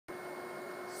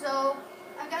So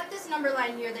I've got this number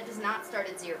line here that does not start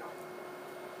at 0.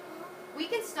 We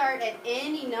can start at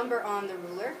any number on the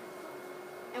ruler,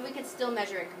 and we can still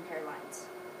measure and compare lines.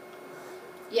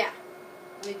 Yeah,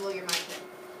 let me blow your mind here.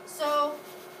 So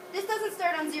this doesn't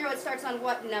start on 0, it starts on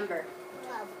what number?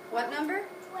 12. What number?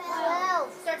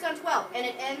 12. Starts on 12, and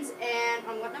it ends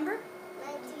on what number?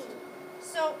 19.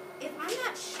 So if I'm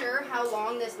not sure how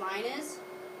long this line is,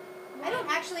 I don't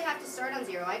actually have to start on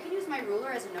 0. I can use my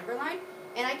ruler as a number line,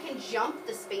 and I can jump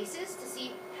the spaces to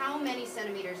see how many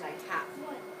centimeters I have.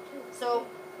 So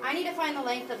I need to find the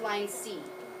length of line C.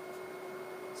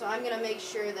 So I'm going to make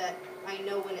sure that I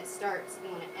know when it starts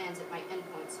and when it ends at my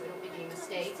endpoint so I don't make any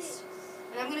mistakes.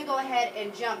 And I'm going to go ahead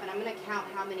and jump, and I'm going to count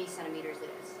how many centimeters it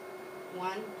is.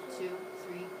 1, 2, 3,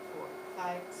 4,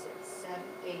 5, 6, 7,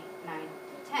 8, 9,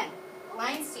 10.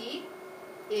 Line C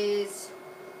is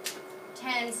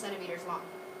 10 centimeters long.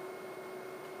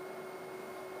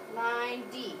 Line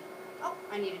D. Oh,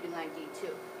 I need to do line D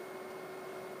too.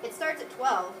 It starts at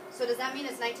 12, so does that mean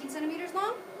it's 19 centimeters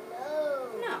long? No.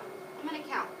 No. I'm going to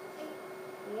count.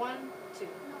 1, 2,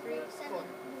 3, 4,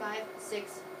 5,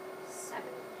 6, 7.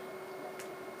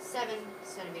 7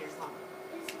 centimeters long.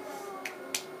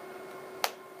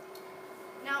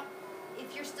 Now,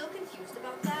 if you're still confused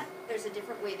about that, there's a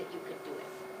different way that you could do it.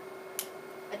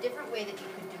 A different way that you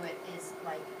could do it is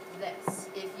like this.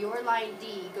 If your line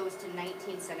D goes to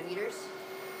 19 centimeters,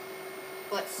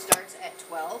 but starts at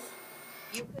 12,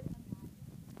 you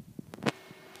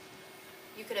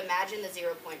could imagine the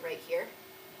 0 point right here,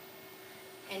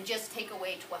 and just take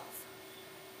away 12,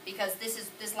 because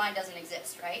this line doesn't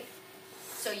exist, right?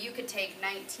 So you could take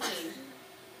 19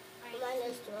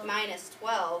 minus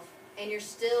 12, and you're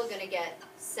still going to get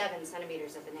 7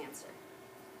 centimeters of an answer.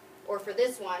 Or for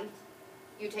this one,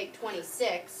 you take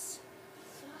 26,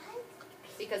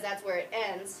 because that's where it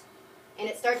ends, and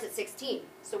it starts at 16.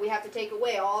 So we have to take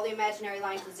away all the imaginary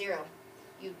lines to 0.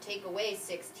 You take away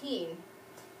 16,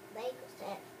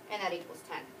 and that equals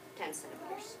 10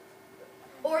 centimeters.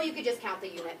 Or you could just count the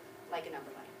unit like a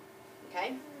number line.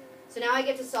 Okay? So now I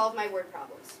get to solve my word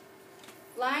problems.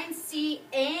 Lines C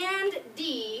and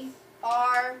D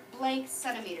are blank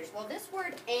centimeters. Well, this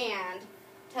word "and"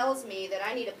 tells me that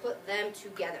I need to put them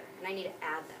together, and I need to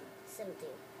add them. 17.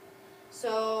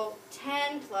 So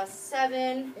 10 plus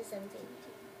 7 It's 17.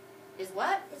 is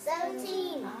what? It's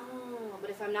 17. Oh, but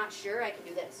if I'm not sure, I can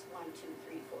do this. 1, 2,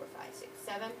 3, 4, 5, 6,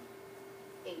 7,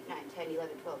 8, 9, 10,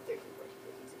 11, 12, 13, 14,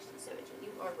 15, 16, 17.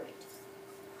 You are right.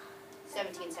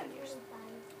 17 centimeters.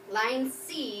 Line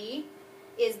C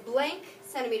is blank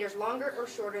centimeters longer or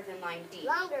shorter than line D.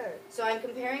 Longer. So I'm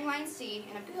comparing line C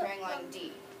and I'm comparing line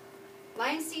D.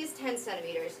 Line C is 10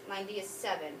 centimeters. Line D is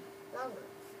 7. Longer.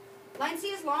 Line C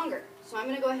is longer. So I'm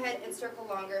going to go ahead and circle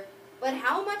longer. But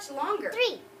how much longer?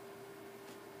 3.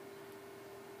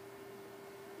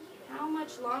 How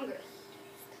much longer?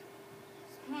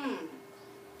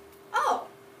 Oh!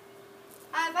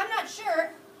 If I'm not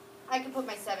sure, I can put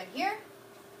my 7 here.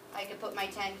 I can put my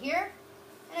 10 here.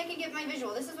 And I can get my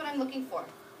visual. This is what I'm looking for.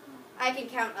 I can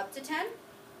count up to 10.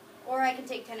 Or I can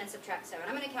take 10 and subtract 7.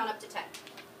 I'm going to count up to 10.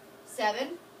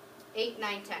 7, 8,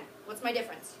 9, 10. What's my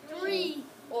difference? 3.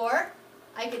 Or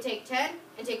I could take 10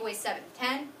 and take away 7.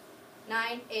 10,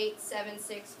 9, 8, 7,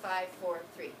 6, 5, 4,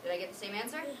 3. Did I get the same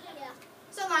answer? Yeah.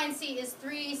 So line C is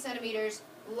 3 centimeters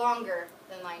longer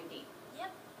than line D.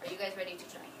 Yep. Are you guys ready to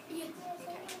try? Yes.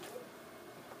 Okay.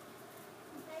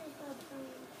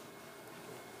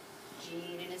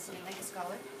 Jaden is sitting like a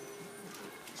scholar.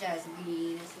 Jasmine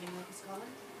is sitting like a scholar.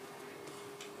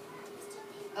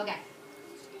 Okay.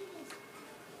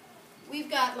 We've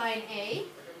got line A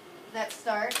that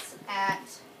starts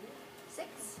at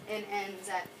 6 and ends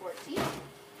at 14.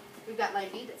 We've got line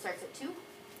B that starts at 2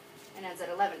 and ends at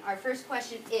 11. Our first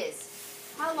question is,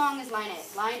 how long is line A?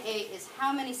 Line A is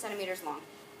how many centimeters long?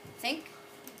 Think.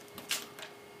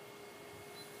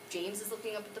 James is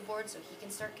looking up at the board so he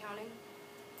can start counting.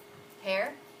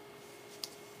 Hair.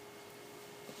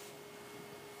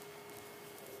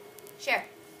 Share.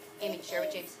 Amy, share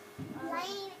with James.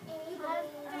 Line A is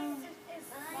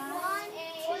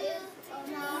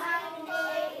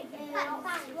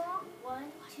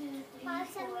 1, 2, 3, 4, 5,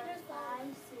 6, 7,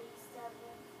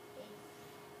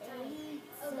 8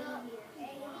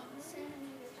 centimeters.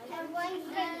 And one is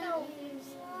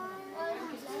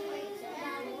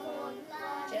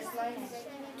Just line A.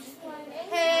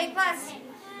 Hey, class.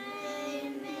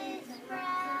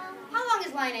 How long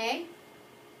is line A?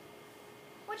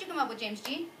 What'd you come up with, James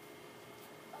G?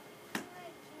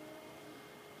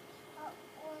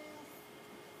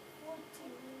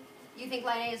 You think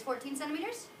line A is 14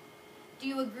 centimeters? Do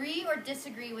you agree or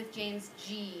disagree with James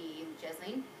G,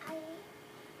 Jesline?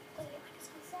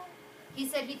 He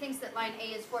said he thinks that line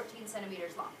A is 14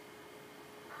 centimeters long.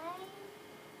 I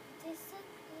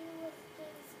disagree with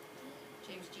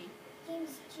James G.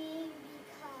 James G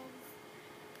because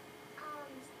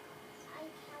I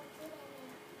counted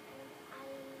and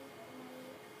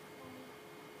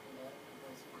it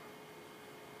was 5.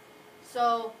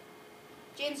 So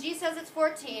James G says it's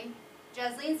 14.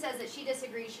 Jesline says that she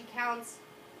disagrees. She counts,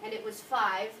 and it was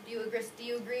 5. Do you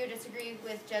agree or disagree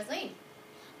with Jesline?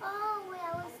 Oh, wait,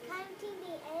 I was counting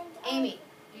the end. Amy,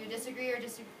 do you disagree or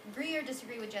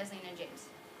disagree with Jesline and James?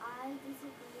 I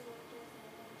disagree with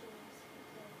Jesline and James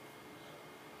because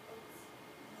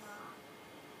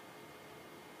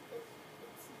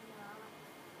it's not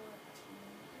 14.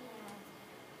 And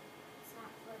it's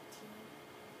not 14.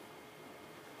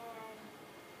 And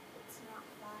it's not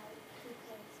 5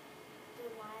 because the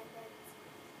line that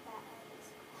ends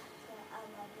at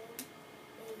 11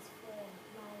 is for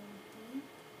line B.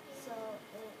 So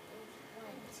it is 1,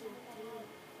 2, 3,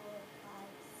 4, 5,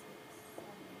 6,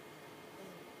 7,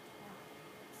 8,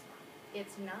 9.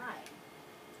 It's 9.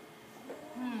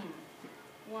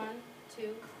 1,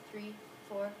 2, 3,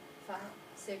 4, 5,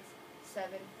 6,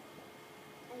 7.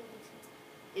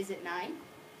 Is it 9?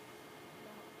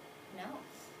 No.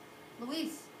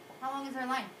 Louise, how long is our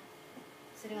line?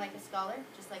 Sitting like a scholar,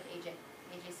 just like AJ.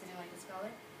 AJ's sitting like a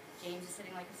scholar. James is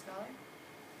sitting like a scholar.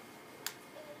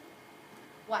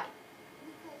 Why?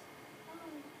 Because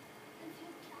if you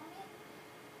count it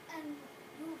and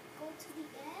you go to the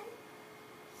end,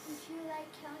 if you like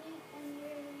count it and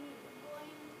you're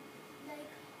going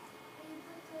like when you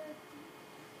put the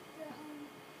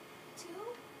 2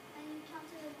 and you count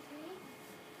to the 3.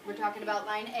 We're talking about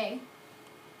line A.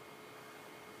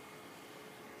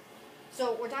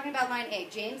 So we're talking about line A.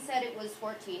 James said it was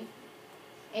 14.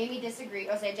 Amy disagreed.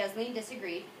 Oh, say Jesline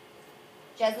disagreed.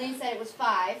 Jesline said it was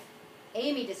 5.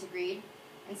 Amy disagreed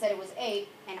and said it was 8,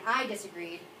 and I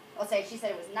disagreed. I'll say she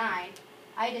said it was 9.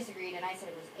 I disagreed, and I said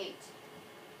it was 8.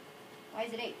 Why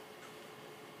is it 8?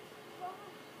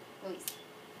 Louise.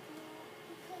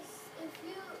 Because if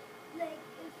you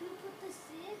put the 6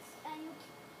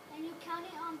 and you count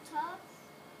it on top,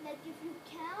 like if you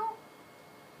count,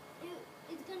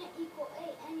 it's gonna equal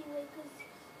 8 anyway. Because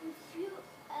if you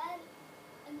add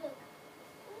and look,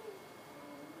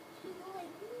 if you go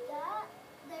like that,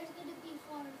 there's gonna be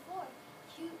 4 and 4.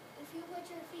 If you put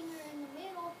your finger in the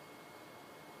middle,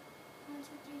 1, 2,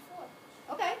 3,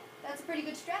 4. Okay, that's a pretty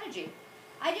good strategy.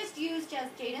 I just used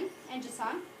Jaden and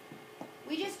Jason.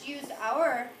 We just used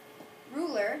our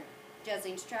ruler.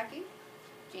 Jesline's tracking.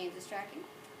 James is tracking.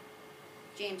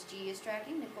 James G is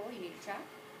tracking. Nicole, you need to track.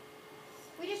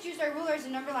 We just used our rulers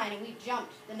and number line, and we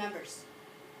jumped the numbers.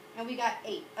 And we got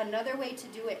 8. Another way to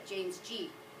do it, James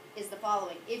G, is the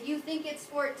following. If you think it's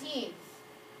 14,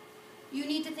 you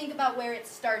need to think about where it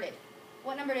started.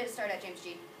 What number did it start at, James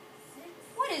G? 6.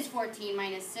 What is 14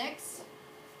 minus 6?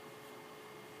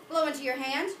 Blow into your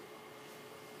hand.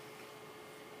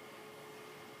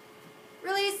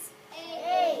 Release.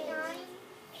 8.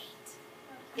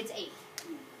 It's 8.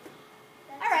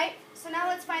 All right, so now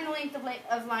let's find the length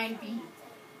of line B.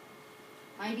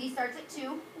 Line B starts at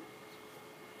 2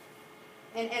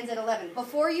 and ends at 11.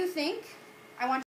 Before you think, I want